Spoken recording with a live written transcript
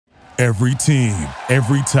Every team,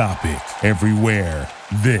 every topic, everywhere.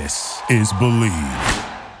 This is Believe.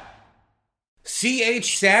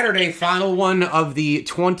 CH Saturday, final one of the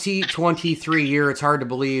 2023 year. It's hard to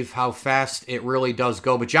believe how fast it really does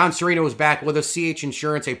go. But John Sereno is back with us. CH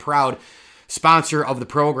Insurance, a proud sponsor of the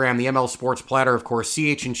program, the ML Sports Platter, of course,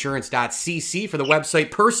 chinsurance.cc for the website.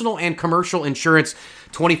 Personal and commercial insurance,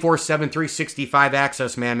 24/7, 365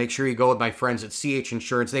 access, man. Make sure you go with my friends at CH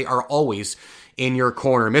Insurance. They are always in your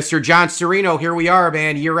corner. Mr. John Sereno, here we are,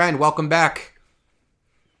 man. Year end. Welcome back.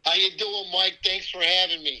 How you doing, Mike? Thanks for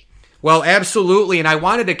having me. Well, absolutely, and I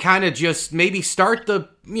wanted to kind of just maybe start the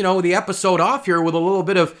episode off here with a little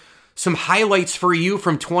bit of some highlights for you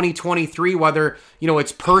from 2023, whether,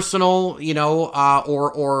 it's personal,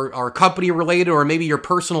 or company related, or maybe your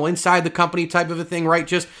personal inside the company type of a thing, right?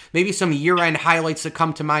 Just maybe some year-end highlights that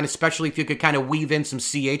come to mind, especially if you could kind of weave in some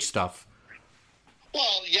CH stuff.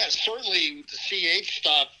 Well, yeah, certainly the CH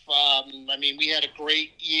stuff. We had a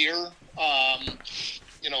great year.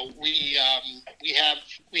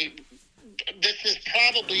 This is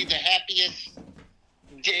probably the happiest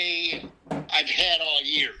day I've had all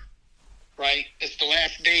year, right? It's the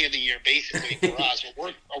last day of the year, basically, for us, a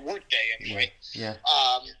work day anyway. Yeah.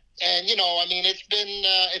 It's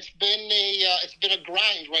been a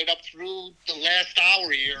grind right up through the last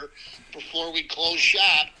hour here before we close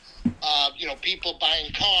shop. People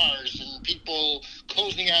buying cars and people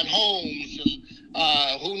closing on homes and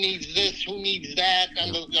who needs this, who needs that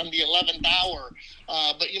on the 11th hour.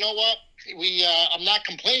 But you know what? I'm not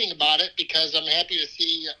complaining about it because I'm happy to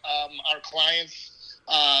see our clients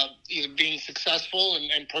being successful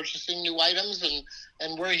and purchasing new items,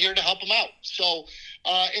 and we're here to help them out. So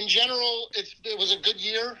in general, it was a good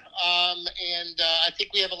year, and I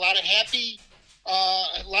think we have a lot of happy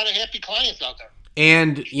clients out there.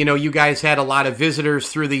 And, you guys had a lot of visitors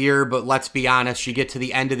through the year, but let's be honest, you get to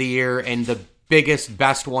the end of the year, and the biggest,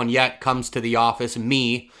 best one yet comes to the office,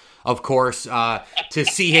 me, of course, to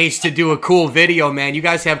CH to do a cool video, man. You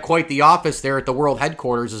guys have quite the office there at the world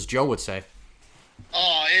headquarters, as Joe would say.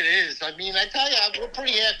 Oh, it is. I tell you, we're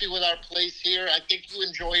pretty happy with our place here. I think you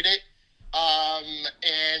enjoyed it.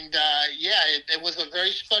 It was a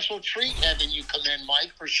very special treat having you come in,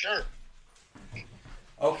 Mike, for sure.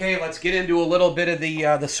 Okay, let's get into a little bit of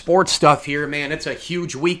the sports stuff here, man. It's a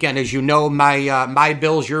huge weekend, as you know. My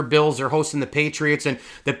Bills, your Bills, are hosting the Patriots, and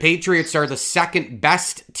the Patriots are the second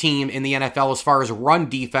best team in the NFL as far as run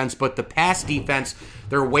defense, but the pass defense,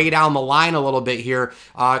 they're way down the line a little bit here,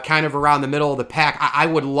 kind of around the middle of the pack. I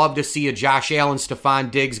would love to see a Josh Allen,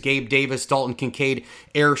 Stephon Diggs, Gabe Davis, Dalton Kincaid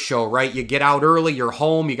air show, right? You get out early, you're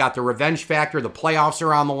home, you got the revenge factor, the playoffs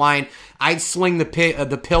are on the line. I'd sling the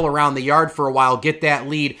pill around the yard for a while, get that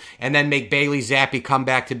lead, and then make Bailey Zappi come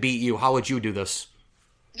back to beat you. How would you do this?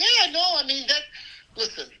 Yeah, no,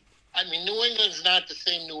 listen, New England's not the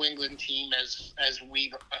same New England team as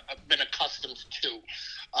we've been accustomed to.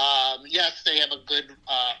 Yes, they have a good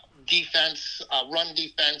defense, run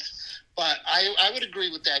defense, but I would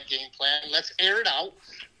agree with that game plan. Let's air it out.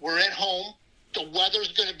 We're at home. The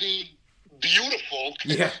weather's going to be beautiful,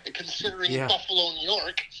 considering Buffalo, New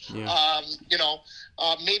York. Yeah.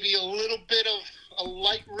 Maybe a little bit of a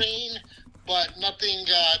light rain, but nothing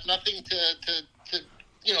to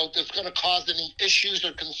that's going to cause any issues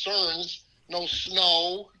or concerns. No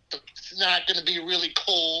snow. It's not going to be really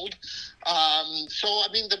cold.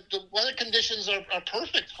 The weather conditions are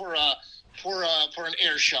perfect for an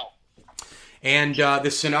air show. And the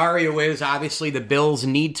scenario is, obviously, the Bills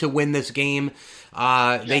need to win this game.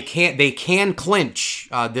 They can clinch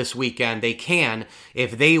this weekend. They can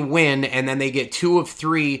if they win, and then they get 2 of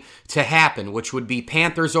 3 to happen, which would be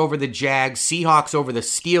Panthers over the Jags, Seahawks over the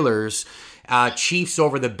Steelers, Chiefs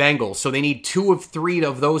over the Bengals. So they need 2 of 3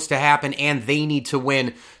 of those to happen, and they need to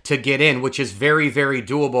win to get in, which is very, very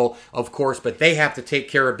doable, of course. But they have to take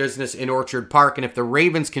care of business in Orchard Park. And if the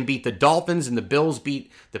Ravens can beat the Dolphins and the Bills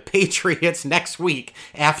beat the Patriots next week,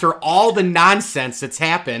 after all the nonsense that's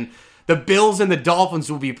happened, the Bills and the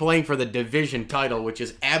Dolphins will be playing for the division title, which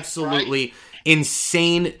is absolutely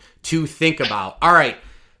insane to think about. All right,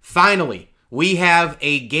 finally, we have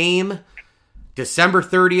a game December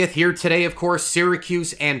 30th here today, of course,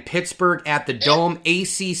 Syracuse and Pittsburgh at the Dome.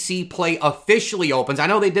 ACC play officially opens. I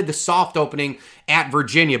know they did the soft opening at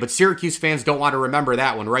Virginia, but Syracuse fans don't want to remember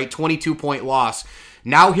that one, right? 22-point loss.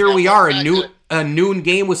 Now here we are, a noon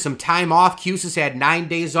game with some time off. Cuse has had 9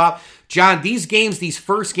 days off. John, these games, these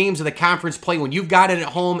first games of the conference play, when you've got it at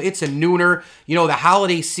home, it's a nooner. You know, the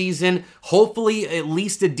holiday season, hopefully at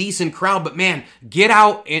least a decent crowd. But, man, get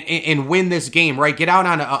out and win this game, right? Get out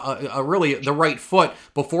on a really the right foot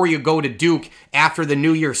before you go to Duke after the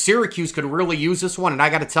new year. Syracuse could really use this one. And I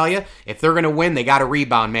got to tell you, if they're going to win, they got to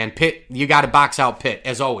rebound, man. Pitt, you got to box out Pitt,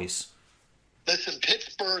 as always. Listen,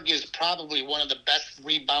 Pittsburgh is probably one of the best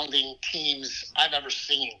rebounding teams I've ever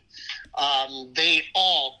seen. They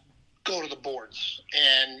all go to the boards.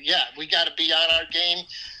 And, yeah, we got to be on our game.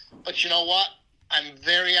 But you know what? I'm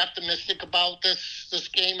very optimistic about this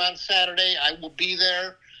game on Saturday. I will be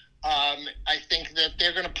there. I think that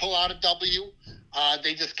they're going to pull out a W.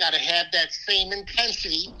 They just got to have that same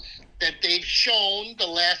intensity that they've shown the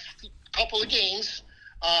last couple of games.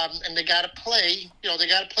 And they got to play, they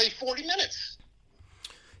got to play 40 minutes.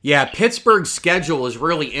 Yeah, Pittsburgh's schedule is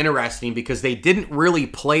really interesting because they didn't really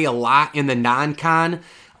play a lot in the non-con.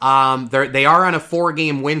 They are on a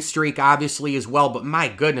 4-game win streak, obviously, as well. But my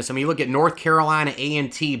goodness, I mean, you look at North Carolina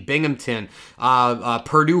A&T, Binghamton,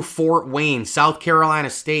 Purdue, Fort Wayne, South Carolina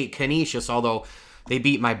State, Canisius, although they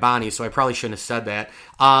beat my Bonnies, so I probably shouldn't have said that.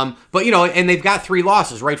 But, and they've got 3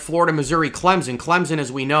 losses, right? Florida, Missouri, Clemson. Clemson,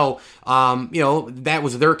 as we know, that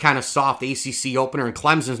was their kind of soft ACC opener, and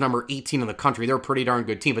Clemson's number 18 in the country. They're a pretty darn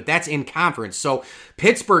good team, but that's in conference. So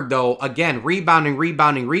Pittsburgh, though, again, rebounding.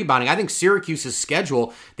 I think Syracuse's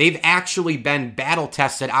schedule, they've actually been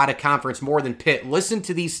battle-tested out of conference more than Pitt. Listen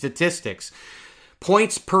to these statistics.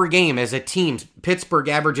 Points per game as a team, Pittsburgh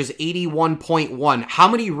averages 81.1. How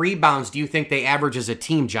many rebounds do you think they average as a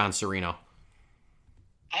team, John Sereno?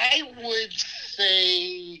 I would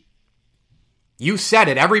say... You said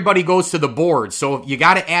it. Everybody goes to the board. So you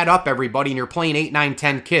got to add up everybody, and you're playing 8, 9,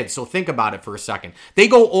 10 kids. So think about it for a second. They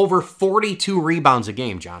go over 42 rebounds a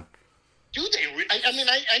game, John. Do they? I mean,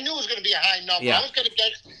 I knew it was going to be a high number. Yeah. I was going to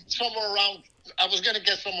guess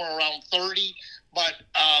somewhere around 30. But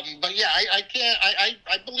yeah, I can't. I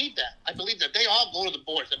believe that. I believe that they all go to the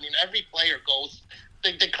boards. I mean, every player goes.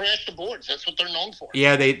 They crash the boards. That's what they're known for.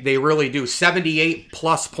 Yeah, they really do. 78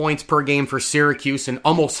 plus points per game for Syracuse and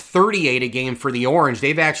almost 38 a game for the Orange.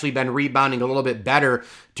 They've actually been rebounding a little bit better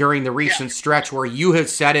during the recent stretch where you have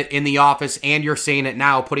said it in the office and you're saying it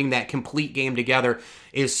now. Putting that complete game together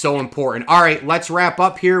is so important. All right, let's wrap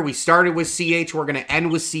up here. We started with CH. We're going to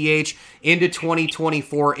end with CH into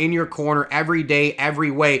 2024 in your corner every day, every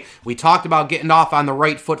way. We talked about getting off on the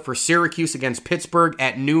right foot for Syracuse against Pittsburgh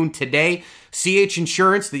at noon today. CH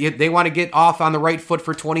Insurance, they want to get off on the right foot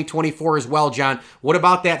for 2024 as well, John. What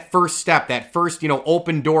about that first step, that first,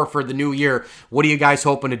 open door for the new year? What are you guys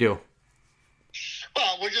hoping to do?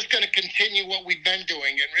 Well, we're just going to continue what we've been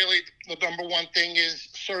doing. And really, the number one thing is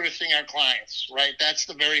servicing our clients, right? That's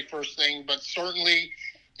the very first thing. But certainly,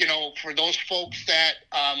 for those folks that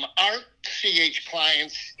aren't CH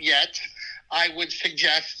clients yet, I would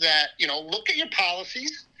suggest that, look at your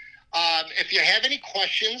policies. If you have any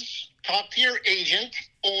questions, talk to your agent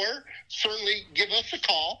or certainly give us a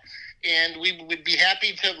call. And we would be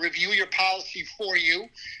happy to review your policy for you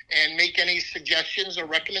and make any suggestions or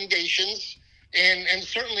recommendations. And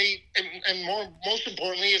certainly, and most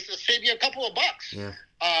importantly, is to save you a couple of bucks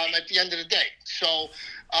at the end of the day. So,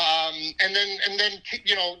 and then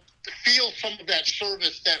feel some of that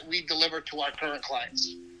service that we deliver to our current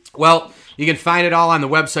clients. Well, you can find it all on the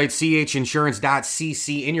website,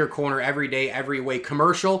 chinsurance.cc, in your corner every day, every way.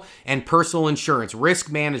 Commercial and personal insurance,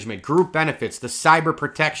 risk management, group benefits, the cyber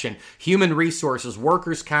protection, human resources,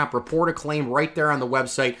 workers' comp, report a claim right there on the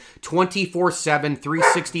website, 24/7,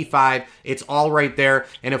 365. It's all right there.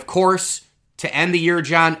 And of course, to end the year,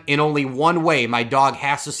 John, in only one way, my dog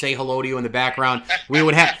has to say hello to you in the background.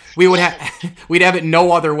 We'd have it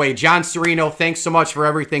no other way. John Sereno, thanks so much for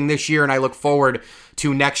everything this year, and I look forward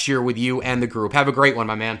to next year with you and the group. Have a great one,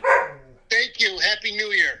 my man. Thank you. Happy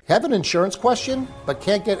New Year. Have an insurance question but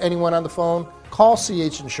can't get anyone on the phone? Call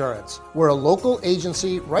CH Insurance. We're a local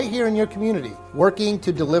agency right here in your community, working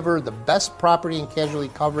to deliver the best property and casualty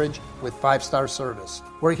coverage with 5-star service.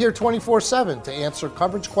 We're here 24/7 to answer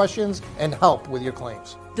coverage questions and help with your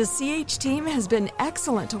claims. The CH team has been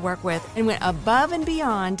excellent to work with and went above and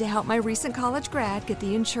beyond to help my recent college grad get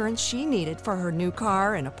the insurance she needed for her new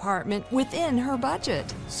car and apartment within her budget.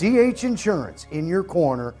 CH Insurance, in your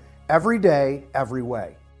corner, every day, every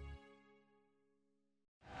way.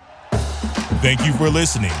 Thank you for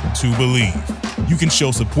listening to Believe. You can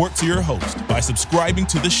show support to your host by subscribing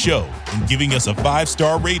to the show and giving us a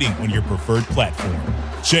 5-star rating on your preferred platform.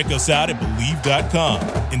 Check us out at Believe.com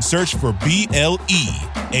and search for BLEAV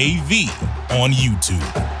on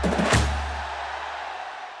YouTube.